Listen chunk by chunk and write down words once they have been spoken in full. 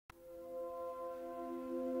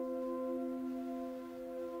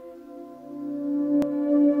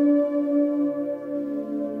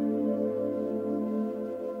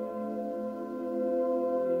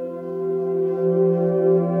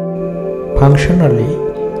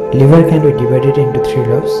Evolutionarily, liver can be divided into three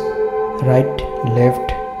lobes: right,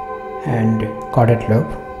 left, and caudate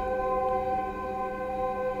lobe.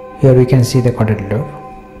 Here we can see the caudate lobe.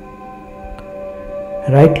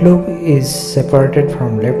 Right lobe is separated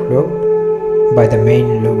from left lobe by the main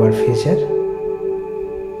lobar fissure.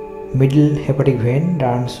 Middle hepatic vein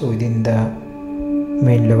runs within the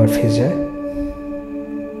main lobar fissure.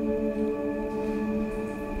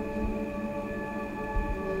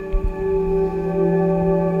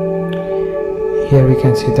 Here we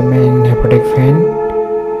can see the main hepatic vein,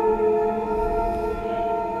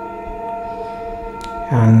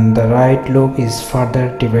 and the right lobe is further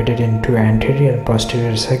divided into anterior and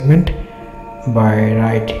posterior segment by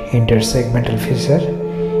right intersegmental fissure.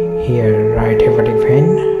 Here right hepatic vein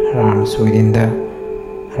runs within the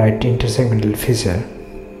right intersegmental fissure.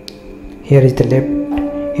 Here is the left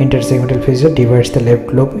intersegmental fissure, divides the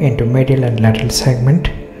left lobe into medial and lateral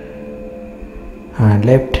segment.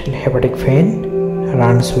 Left hepatic vein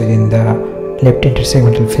runs within the left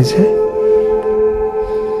intersegmental fissure.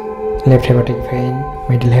 Left hepatic vein,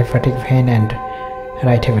 middle hepatic vein, and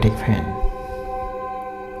right hepatic vein.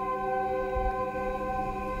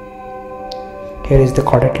 Here is the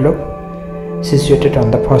caudate lobe, situated on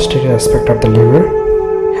the posterior aspect of the liver,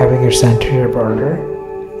 having its anterior border,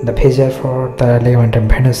 the fissure for the ligamentum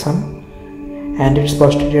venosum, and its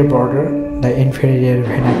posterior border, the inferior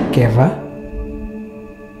vena cava.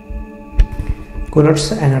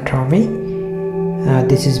 Coulomb's anatomy.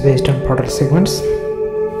 This is based on portal segments.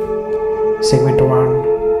 Segment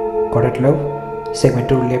 1, caudate lobe. Segment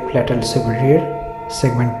 2, left lateral superior.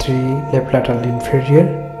 Segment 3, left lateral inferior.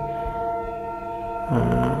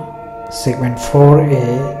 Segment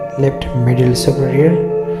 4A, left middle superior.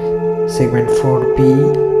 Segment 4B,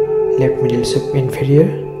 left middle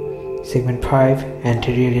inferior. Segment 5,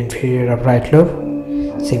 anterior inferior of right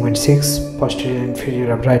lobe. Segment 6, posterior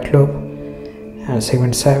inferior of right lobe. And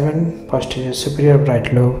segment 7, posterior superior of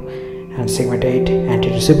right lobe, and segment 8,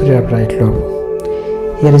 anterior superior of right lobe.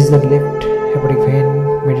 Here is the left hepatic vein,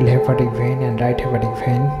 middle hepatic vein, and right hepatic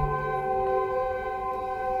vein.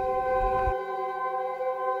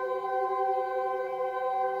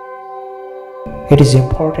 It is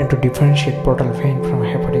important to differentiate portal vein from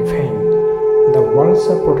hepatic vein. The walls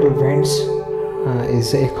of portal veins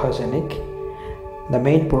is echogenic. The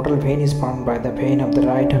main portal vein is formed by the vein of the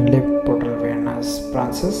right and left portal venous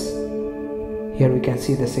branches. Here we can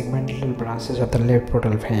see the segmental branches of the left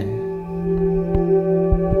portal vein.